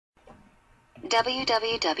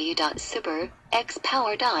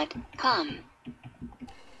www.superxpower.com.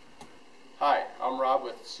 Hi, I'm Rob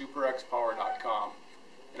with superxpower.com,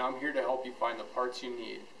 and I'm here to help you find the parts you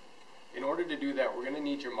need. In order to do that, we're going to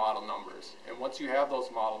need your model numbers, and once you have those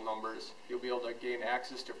model numbers, you'll be able to gain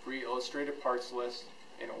access to free illustrated parts lists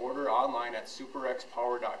and order online at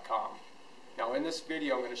superxpower.com. Now in this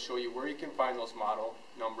video, I'm going to show you where you can find those model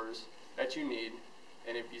numbers that you need,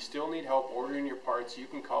 and if you still need help ordering your parts, you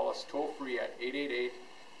can call us toll-free at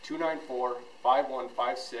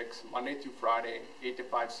 888-294-5156 Monday through Friday, 8 to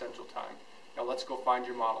 5 Central Time. Now let's go find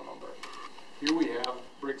your model number. Here we have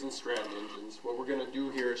Briggs & Stratton engines. What we're going to do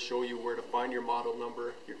here is show you where to find your model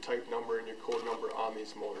number, your type number, and your code number on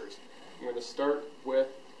these motors. I'm going to start with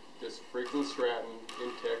this Briggs & Stratton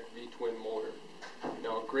Intech V-twin motor.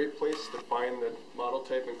 Now a great place to find the model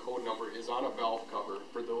type and code number is on a valve cover.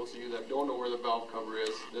 For those of you that don't know where the valve cover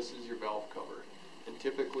is, this is your valve cover. And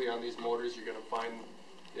typically on these motors you're going to find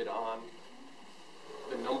it on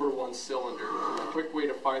the number one cylinder. A quick way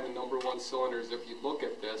to find the number one cylinder is if you look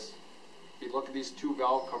at this, if you look at these two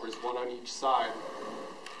valve covers, one on each side,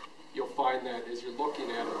 you'll find that as you're looking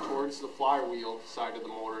at it towards the flywheel side of the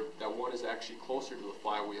motor, that one is actually closer to the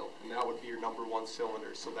flywheel, and that would be your number one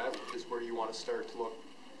cylinder. So that is where you want to start to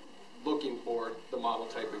looking for the model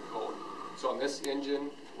type and code. So on this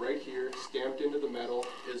engine right here, stamped into the metal,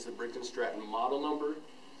 is the Briggs & Stratton model number,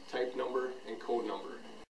 type number, and code number.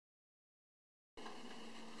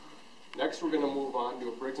 Next we're going to move on to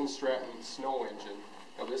a Briggs & Stratton snow engine.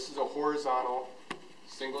 Now this is a horizontal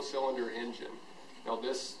single cylinder engine. Now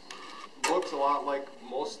this looks a lot like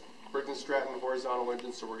most Briggs & Stratton horizontal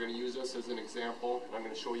engines, so we're going to use this as an example, and I'm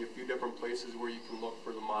going to show you a few different places where you can look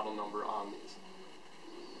for the model number on these.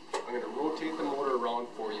 I'm going to rotate the motor around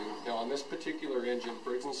for you. Now on this particular engine,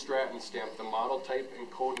 Briggs & Stratton stamped the model type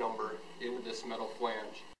and code number into this metal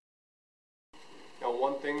flange. Now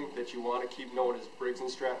one thing that you want to keep note is Briggs &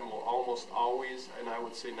 Stratton will almost always, and I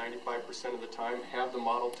would say 95% of the time, have the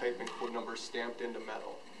model type and code number stamped into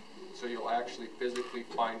metal. So you'll actually physically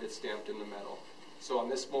find it stamped in the metal. So on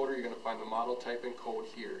this motor you're going to find the model type and code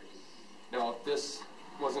here. Now if this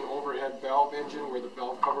was an overhead valve engine where the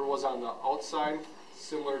valve cover was on the outside,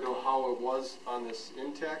 similar to how it was on this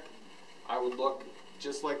Intech, I would look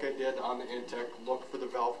just like I did on the Intech, look for the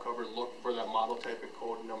valve cover, look for that model type and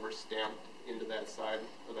code number stamped into that side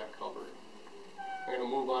of that cover. I'm going to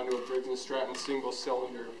move on to a Briggs & Stratton single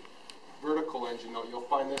cylinder vertical engine. Now you'll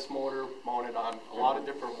find this motor mounted on a lot of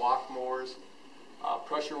different walk mowers,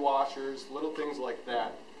 pressure washers, little things like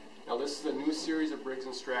that. Now this is a new series of Briggs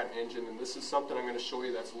 & Stratton engine, and this is something I'm going to show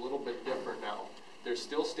you that's a little bit different now. They're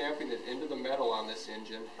still stamping it into the metal on this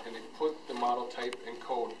engine, and they put the model type and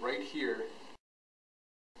code right here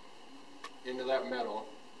into that metal.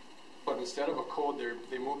 But instead of a code,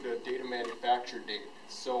 they moved to a date of manufacture date.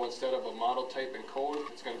 So instead of a model type and code,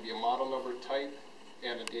 it's going to be a model number, type,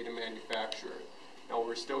 and a date of manufacturer. Now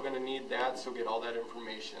we're still going to need that, so get all that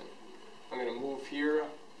information. I'm going to move here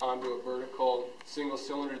onto a vertical single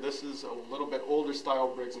cylinder. This is a little bit older style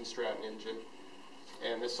Briggs & Stratton engine,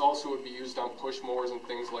 and this also would be used on push mowers and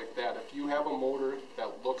things like that. If you have a motor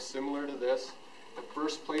that looks similar to this, the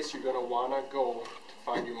first place you're going to want to go to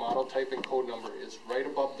find your model type and code number is right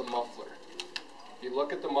above the muffler. If you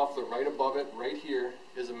look at the muffler, right above it, right here,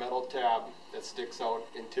 is a metal tab that sticks out,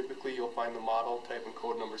 and typically you'll find the model type and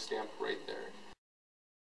code number stamped right there.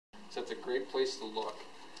 So that's a great place to look.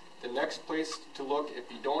 The next place to look,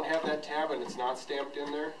 if you don't have that tab and it's not stamped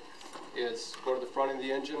in there, is go to the front of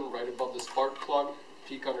the engine, right above the spark plug,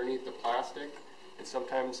 peek underneath the plastic, and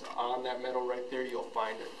sometimes on that metal right there you'll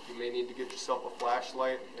find it. You may need to get yourself a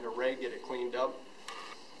flashlight and a rag, get it cleaned up,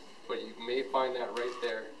 but you may find that right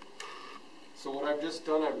there. So what I've just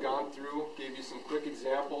done, I've gone through, gave you some quick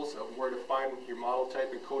examples of where to find your model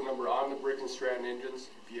type and code number on the Briggs & Stratton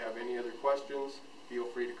engines. If you have any other questions, feel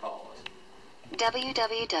free to call us.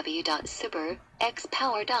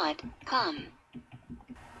 www.superxpower.com.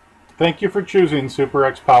 Thank you for choosing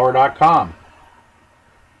superxpower.com.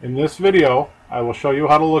 In this video, I will show you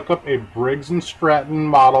how to look up a Briggs & Stratton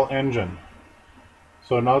model engine.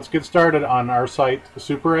 So now let's get started on our site,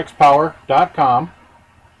 superxpower.com.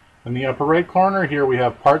 In the upper right corner here we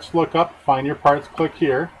have parts lookup, find your parts, click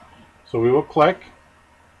here. So we will click.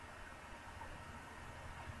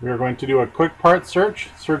 We are going to do a quick part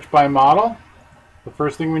search, search by model. The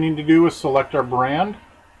first thing we need to do is select our brand.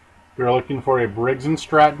 We are looking for a Briggs &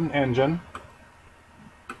 Stratton engine.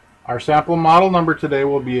 Our sample model number today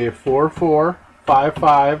will be a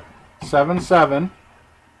 445577.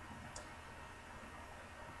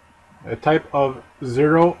 A type of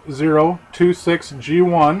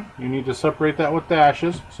 0026G1. You need to separate that with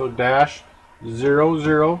dashes, so dash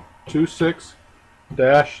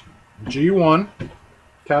 0026-G1.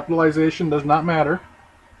 Capitalization does not matter.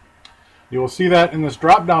 You will see that in this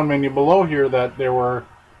drop-down menu below here that there were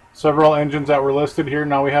several engines that were listed here.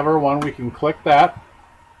 Now we have our one. We can click that,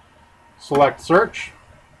 select search.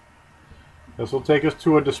 This will take us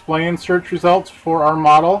to a display and search results for our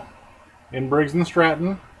model in Briggs &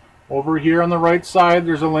 Stratton. Over here on the right side,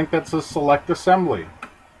 there's a link that says select assembly.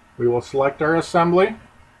 We will select our assembly.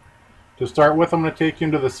 To start with, I'm going to take you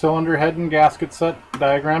into the cylinder head and gasket set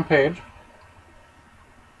diagram page.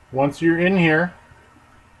 Once you're in here,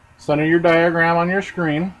 center your diagram on your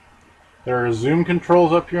screen. There are zoom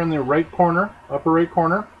controls up here in the right corner, upper right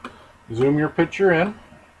corner. Zoom your picture in.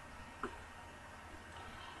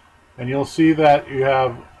 And you'll see that you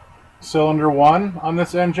have cylinder 1 on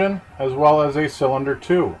this engine as well as a cylinder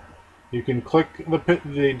 2. You can click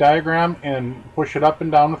the diagram and push it up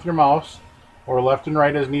and down with your mouse, or left and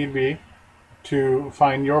right as need be, to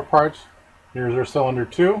find your parts. Here's our cylinder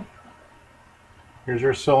 2. Here's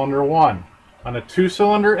our cylinder 1. On a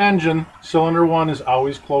 2-cylinder engine, cylinder 1 is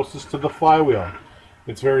always closest to the flywheel.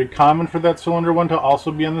 It's very common for that cylinder 1 to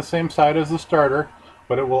also be on the same side as the starter,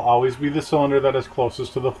 but it will always be the cylinder that is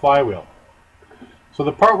closest to the flywheel. So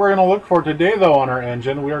the part we're going to look for today, though, on our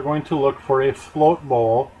engine, we are going to look for a float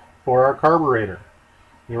bowl for our carburetor.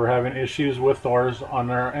 We were having issues with ours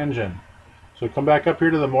on our engine. So come back up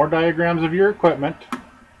here to the more diagrams of your equipment,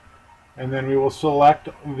 and then we will select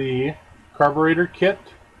the carburetor kit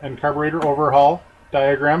and carburetor overhaul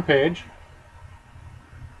diagram page.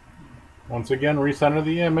 Once again, recenter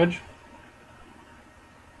the image.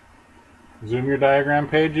 Zoom your diagram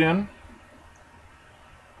page in.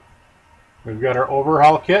 We've got our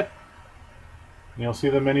overhaul kit. You'll see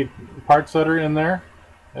the many parts that are in there.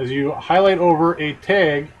 As you highlight over a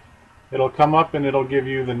tag, it'll come up and it'll give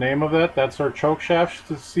you the name of it. That's our choke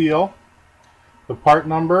shaft seal, the part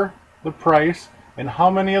number, the price, and how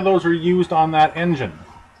many of those are used on that engine.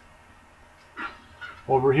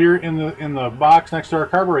 Over here in the box next to our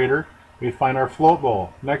carburetor, we find our float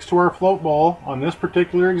bowl. Next to our float bowl, on this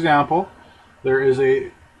particular example, there is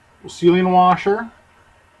a sealing washer,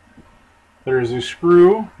 there is a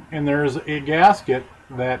screw, and there is a gasket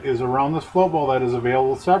that is around this float bowl that is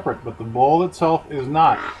available separate, but the bowl itself is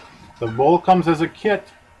not. The bowl comes as a kit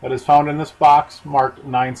that is found in this box marked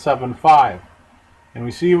 975. And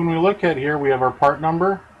we see when we look at here, we have our part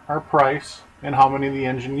number, our price, and how many the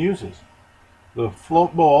engine uses. The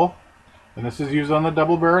float bowl, and this is used on the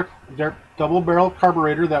double barrel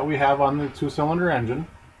carburetor that we have on the 2-cylinder engine.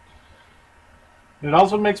 It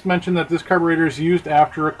also makes mention that this carburetor is used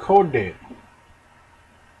after a code date.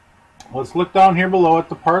 Let's look down here below at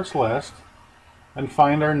the parts list and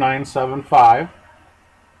find our 975.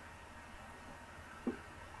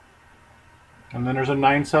 And then there's a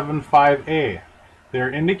 975A.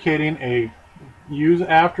 They're indicating a use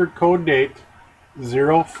after code date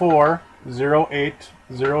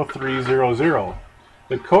 04080300.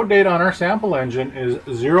 The code date on our sample engine is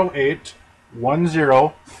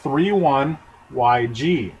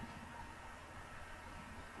 081031YG.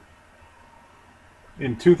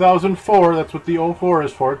 In 2004, that's what the 04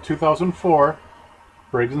 is for, 2004,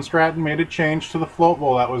 Briggs & Stratton made a change to the float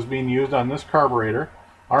bowl that was being used on this carburetor.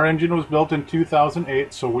 Our engine was built in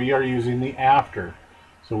 2008, so we are using the after.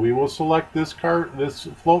 So we will select this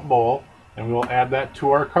float bowl and we will add that to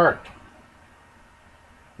our cart.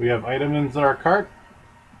 We have items in our cart.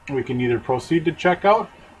 We can either proceed to checkout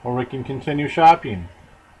or we can continue shopping.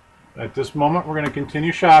 At this moment, we're going to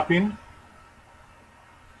continue shopping.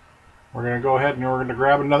 We're going to go ahead and we're going to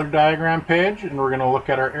grab another diagram page and we're going to look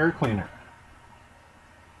at our air cleaner.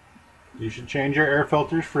 You should change your air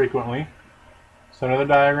filters frequently. Center the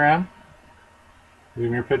diagram.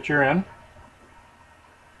 Zoom your picture in.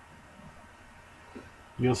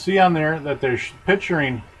 You'll see on there that they're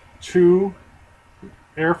picturing 2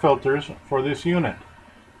 air filters for this unit.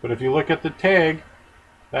 But if you look at the tag,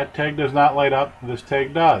 that tag does not light up, this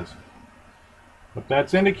tag does. What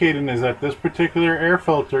that's indicating is that this particular air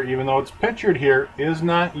filter, even though it's pictured here, is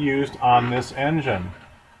not used on this engine.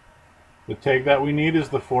 The tag that we need is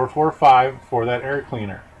the 445 for that air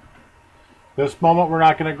cleaner. This moment we're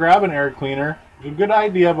not going to grab an air cleaner. It's a good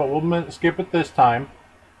idea, but we'll skip it this time.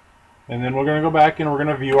 And then we're going to go back and we're going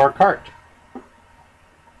to view our cart.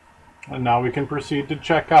 And now we can proceed to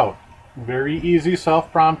check out. Very easy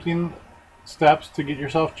self-prompting steps to get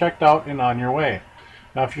yourself checked out and on your way.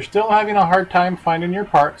 Now if you're still having a hard time finding your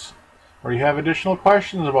parts, or you have additional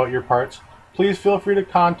questions about your parts, please feel free to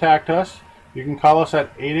contact us. You can call us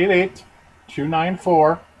at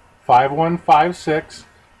 888-294-5156,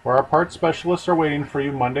 where our parts specialists are waiting for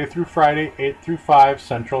you Monday through Friday, 8 through 5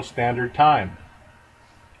 Central Standard Time.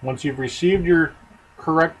 Once you've received your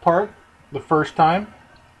correct part the first time,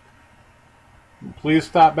 please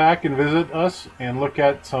stop back and visit us and look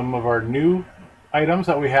at some of our new items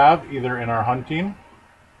that we have either in our hunting,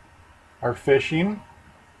 our fishing,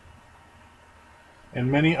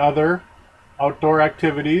 and many other outdoor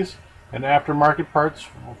activities and aftermarket parts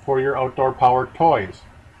for your outdoor power toys.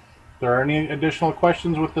 If there are any additional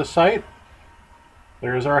questions with the site,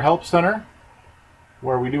 there is our help center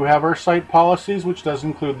where we do have our site policies, which does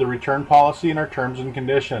include the return policy and our terms and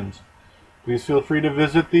conditions. Please feel free to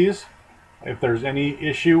visit these if there's any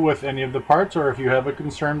issue with any of the parts or if you have a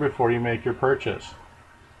concern before you make your purchase.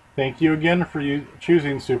 Thank you again for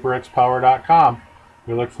choosing SuperXPower.com.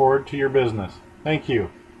 We look forward to your business. Thank you.